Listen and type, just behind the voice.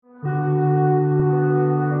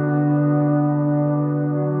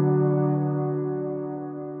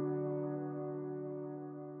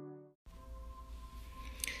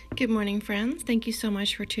Good morning, friends. Thank you so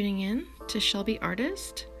much for tuning in to Shelby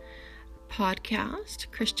Artist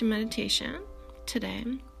podcast, Christian Meditation. Today,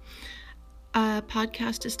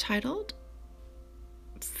 podcast is titled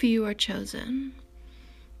Few Are Chosen,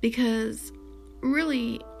 because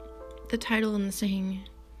really the title and the saying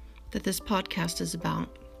that this podcast is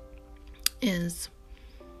about is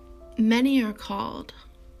many are called,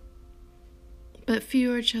 but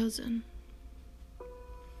few are chosen.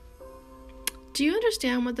 Do you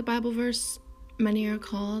understand what the Bible verse, many are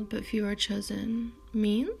called, but few are chosen,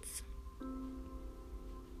 means?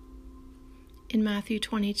 In Matthew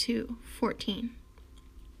 22:14.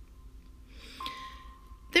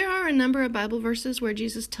 There are a number of Bible verses where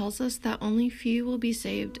Jesus tells us that only few will be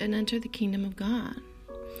saved and enter the kingdom of God.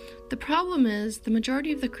 The problem is the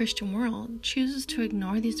majority of the Christian world chooses to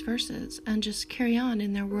ignore these verses and just carry on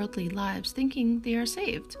in their worldly lives thinking they are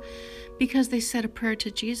saved because they said a prayer to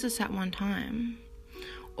Jesus at one time,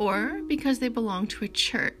 or because they belong to a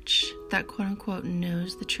church that quote-unquote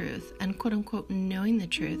knows the truth, and quote-unquote knowing the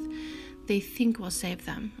truth they think will save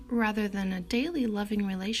them, rather than a daily loving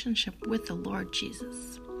relationship with the Lord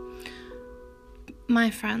Jesus. My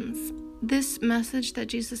friends, this message that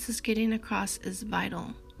Jesus is getting across is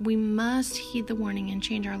vital. We must heed the warning and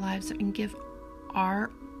change our lives and give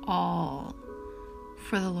our all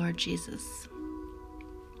for the Lord Jesus.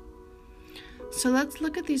 So let's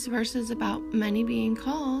look at these verses about many being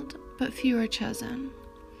called, but few are chosen.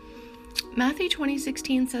 Matthew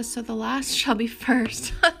 20:16 says, "So the last shall be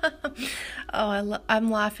first." I'm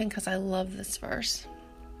laughing because I love this verse.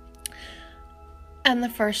 "And the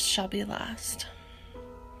first shall be last.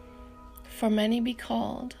 For many be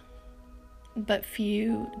called, but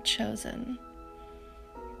few chosen."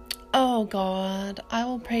 Oh God, I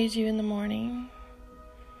will praise you in the morning.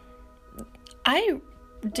 I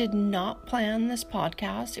did not plan this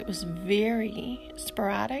podcast. It was very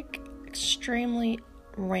sporadic, extremely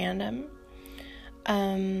random.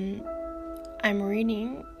 I'm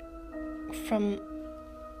reading from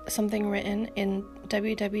something written in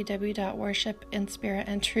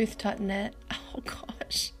www.worshipinspiritandtruth.net. Oh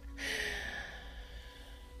gosh.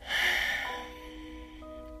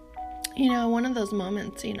 One of those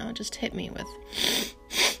moments, just hit me with,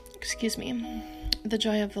 the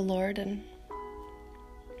joy of the Lord and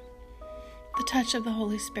the touch of the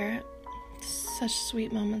Holy Spirit. Such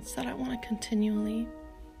sweet moments that I want to continually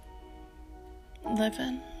live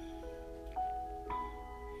in.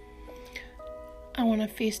 I want a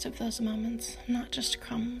feast of those moments, not just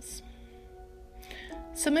crumbs.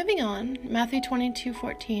 So moving on, Matthew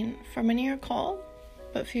 22:14, "For many are called,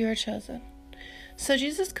 but few are chosen." So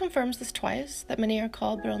Jesus confirms this twice, that many are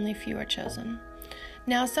called, but only few are chosen.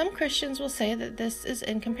 Now, some Christians will say that this is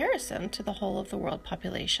in comparison to the whole of the world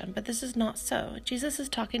population, but this is not so. Jesus is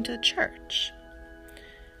talking to the church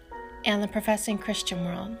and the professing Christian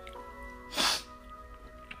world.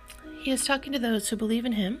 He is talking to those who believe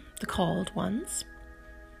in him, the called ones,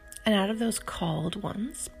 and out of those called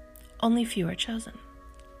ones, only few are chosen.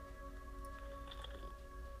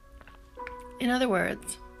 In other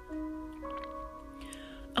words,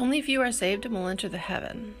 only few are saved and will enter the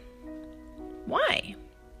heaven. Why?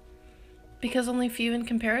 Because only few in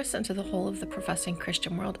comparison to the whole of the professing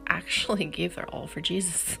Christian world actually gave their all for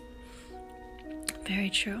Jesus. Very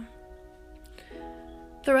true.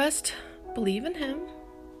 The rest believe in him,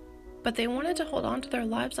 but they wanted to hold on to their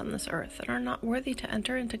lives on this earth and are not worthy to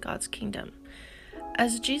enter into God's kingdom.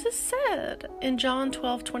 As Jesus said in John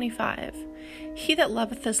 12:25, "He that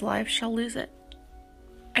loveth his life shall lose it,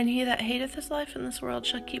 and he that hateth his life in this world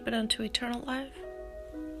shall keep it unto eternal life."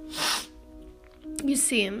 You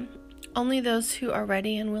see, only those who are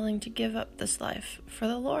ready and willing to give up this life for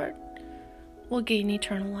the Lord will gain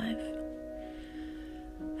eternal life.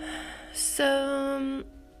 So,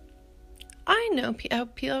 I know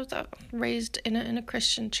people that were raised in a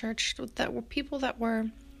Christian church that were people that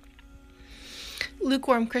were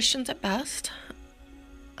lukewarm Christians at best.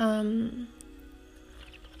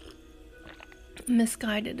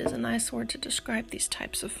 Misguided is a nice word to describe these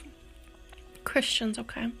types of Christians,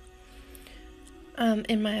 okay?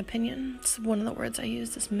 In my opinion, it's one of the words I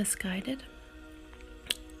use is misguided.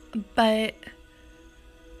 But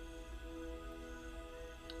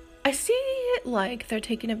I see it like they're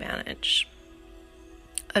taking advantage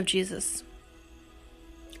of Jesus.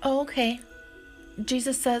 Oh, okay.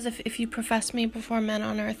 Jesus says, if you profess me before men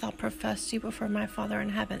on earth, I'll profess you before my Father in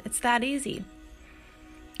heaven. It's that easy.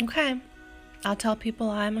 Okay. I'll tell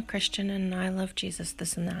people I'm a Christian and I love Jesus,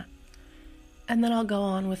 this and that. And then I'll go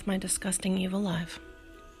on with my disgusting, evil life.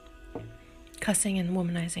 Cussing and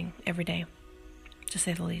womanizing every day, to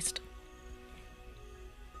say the least.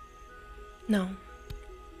 No.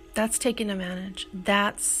 That's taking advantage.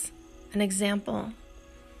 That's an example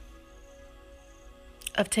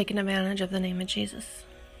of taking advantage of the name of Jesus.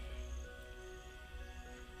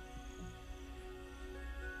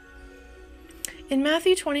 In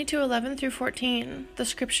Matthew 22:11 through 14, the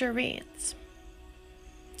scripture reads,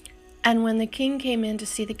 "And when the king came in to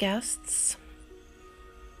see the guests,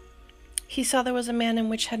 he saw there was a man in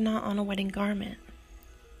which had not on a wedding garment.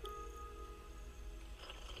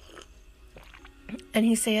 And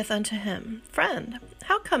he saith unto him, Friend,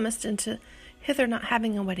 how comest into hither not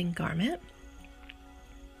having a wedding garment?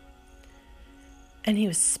 And he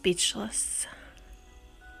was speechless.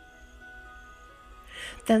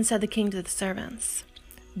 Then said the king to the servants,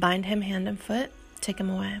 Bind him hand and foot, take him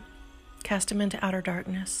away, cast him into outer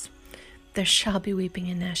darkness. There shall be weeping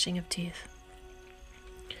and gnashing of teeth.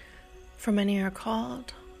 For many are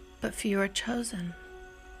called, but few are chosen."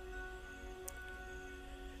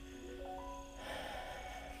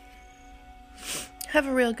 Have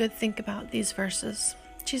a real good think about these verses.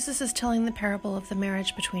 Jesus is telling the parable of the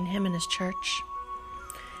marriage between him and his church.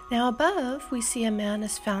 Now above, we see a man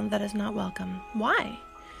is found that is not welcome. Why?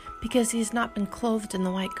 Because he has not been clothed in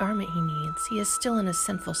the white garment he needs. He is still in a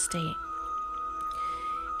sinful state.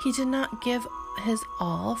 He did not give his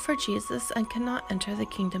all for Jesus and cannot enter the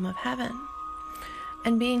kingdom of heaven.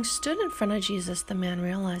 And being stood in front of Jesus, the man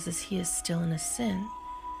realizes he is still in his sin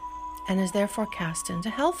and is therefore cast into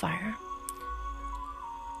hellfire.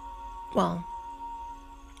 Well,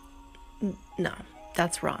 no,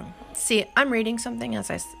 that's wrong. See, I'm reading something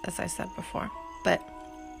as I said before, but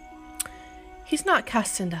he's not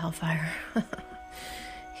cast into hellfire.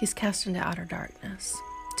 He's cast into outer darkness.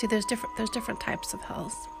 See, there's different types of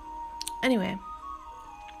hells. Anyway,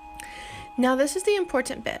 now this is the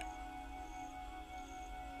important bit.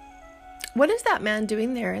 What is that man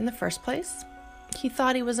doing there in the first place? He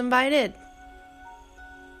thought he was invited.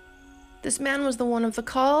 This man was the one of the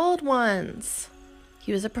called ones.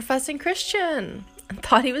 He was a professing Christian and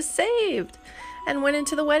thought he was saved and went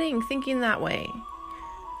into the wedding thinking that way.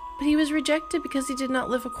 But he was rejected because he did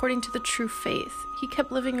not live according to the true faith. He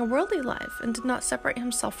kept living a worldly life and did not separate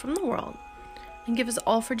himself from the world and give his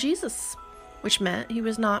all for Jesus, which meant he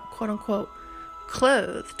was not, quote unquote,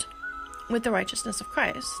 clothed with the righteousness of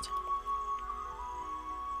Christ.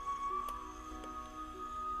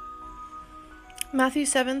 Matthew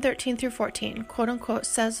 7:13 through 14, quote unquote,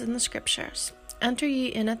 says in the scriptures, Enter ye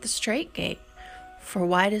in at the strait gate, for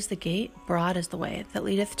wide is the gate, broad is the way that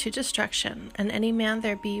leadeth to destruction, and any man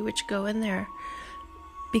there be which go in there.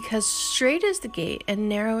 Because strait is the gate, and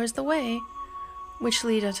narrow is the way which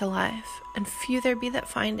lead unto life, and few there be that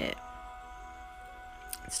find it.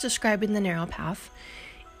 It's describing the narrow path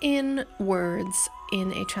in words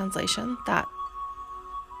in a translation that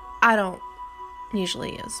I don't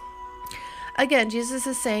usually use. Again, Jesus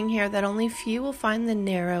is saying here that only few will find the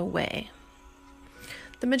narrow way.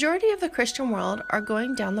 The majority of the Christian world are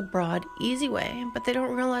going down the broad, easy way, but they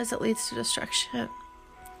don't realize it leads to destruction.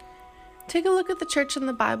 Take a look at the church in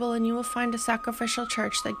the Bible and you will find a sacrificial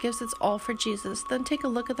church that gives its all for Jesus. Then take a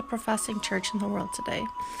look at the professing church in the world today,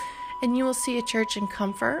 and you will see a church in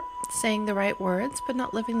comfort, saying the right words, but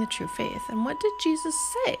not living the true faith. And what did Jesus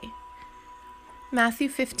say? Matthew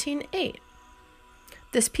 15:8.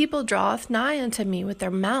 This people draweth nigh unto me with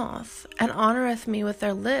their mouth, and honoreth me with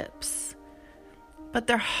their lips, but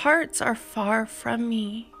their hearts are far from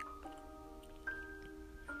me.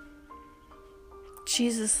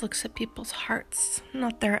 Jesus looks at people's hearts,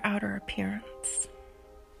 not their outer appearance,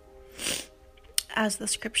 as the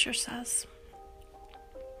scripture says.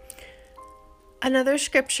 Another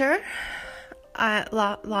scripture,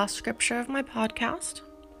 last scripture of my podcast,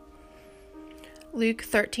 Luke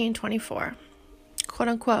 13:24. Quote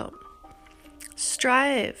unquote,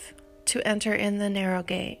 Strive to enter in the narrow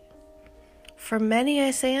gate, for many,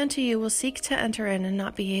 I say unto you, will seek to enter in and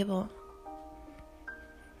not be able.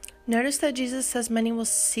 Notice that Jesus says many will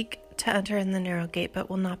seek to enter in the narrow gate, but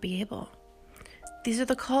will not be able. These are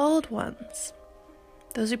the called ones,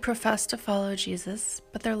 those who profess to follow Jesus,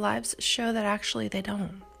 but their lives show that actually they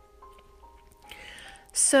don't.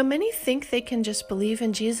 So many think they can just believe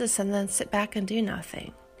in Jesus and then sit back and do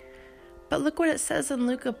nothing. But look what it says in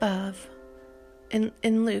Luke above, in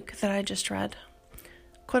Luke that I just read.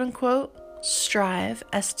 Quote unquote, strive,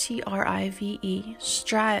 S-T-R-I-V-E,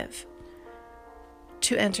 strive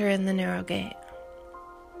to enter in the narrow gate.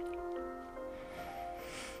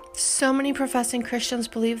 So many professing Christians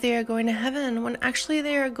believe they are going to heaven when actually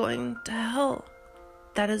they are going to hell.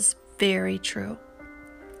 That is very true.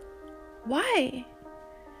 Why?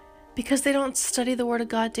 Because they don't study the Word of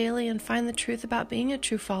God daily and find the truth about being a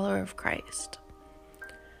true follower of Christ.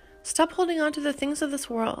 Stop holding on to the things of this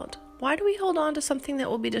world. Why do we hold on to something that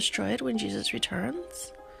will be destroyed when Jesus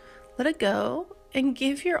returns? Let it go and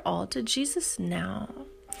give your all to Jesus now.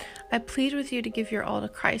 I plead with you to give your all to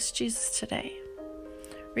Christ Jesus today.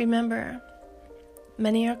 Remember,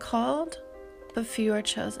 many are called, but few are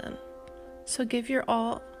chosen. So give your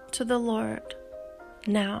all to the Lord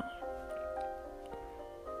now.